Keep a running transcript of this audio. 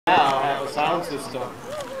sound system.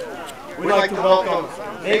 We'd like to welcome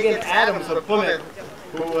Meghan of Plymouth,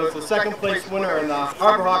 who was the second place winner in the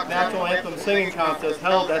Harbor Hawk National Anthem singing contest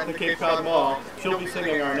held at the Cape Cod Mall. She'll be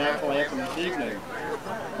singing our national anthem this evening.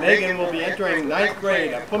 Meghan will be entering 9th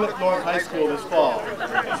grade at Plymouth North High School this fall.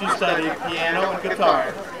 She studied piano and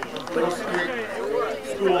guitar at Little Street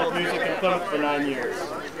School of Music in Plymouth for 9 years.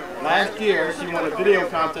 Last year, she won a video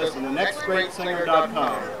contest in the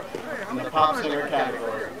nextgreatsinger.com in the pop singer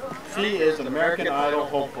category. She is an American Idol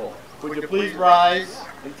hopeful. Would you please rise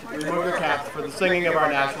and remove your caps for the singing of our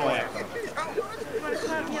national anthem?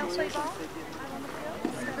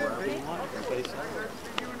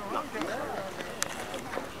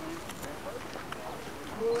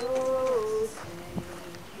 Oh,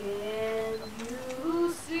 can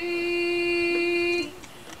you see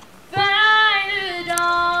by the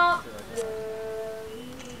dawn's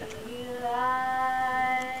early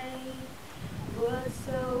light was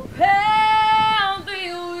so pale?